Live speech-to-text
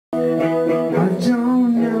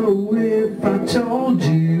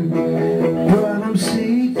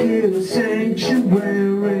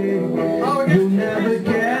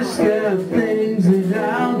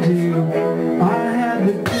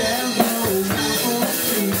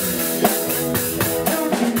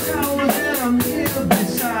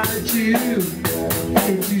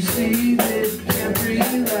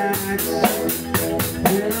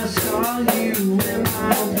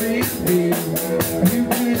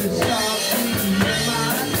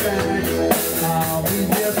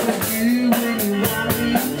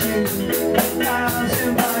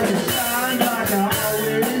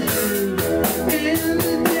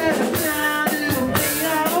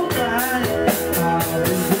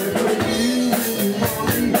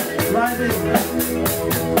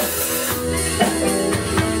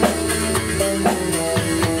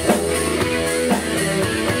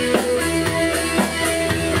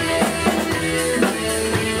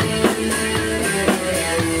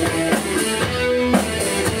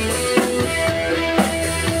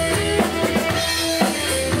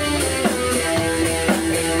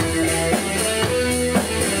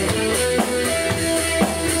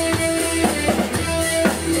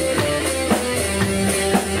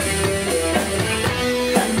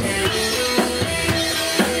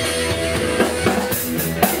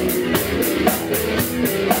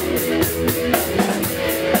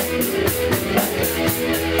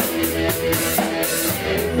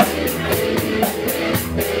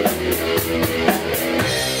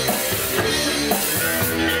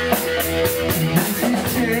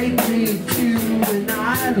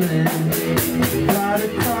Right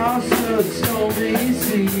across the stormy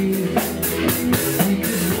sea, we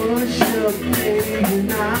could worship pagan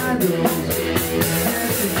idols.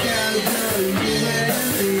 Yes, together, you and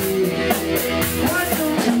me. Why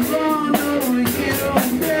don't you run over here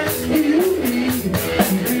and rescue me?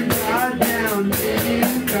 You could ride down till you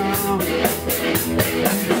come. You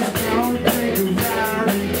could go take a ride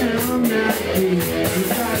and turn that key. You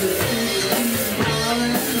got a 60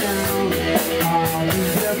 miles now. I'll be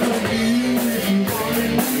there for you if you want me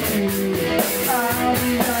to. I'll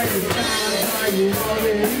be by your side while you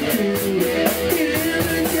already do. If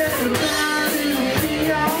you get around, it'll be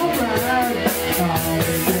alright. I'll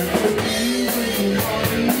be there for you if you want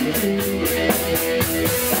me to.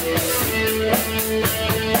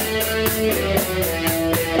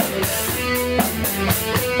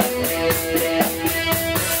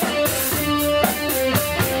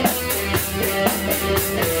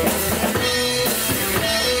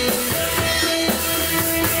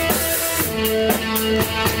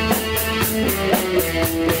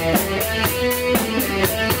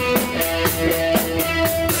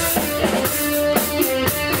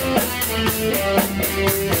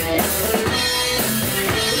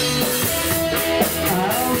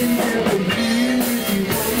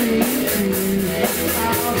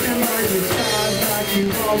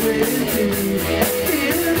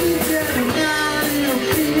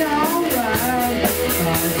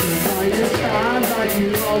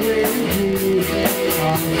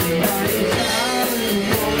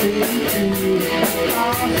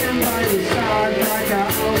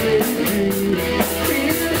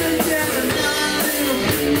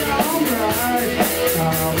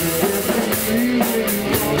 I'll be there for you when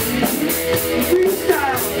you want me.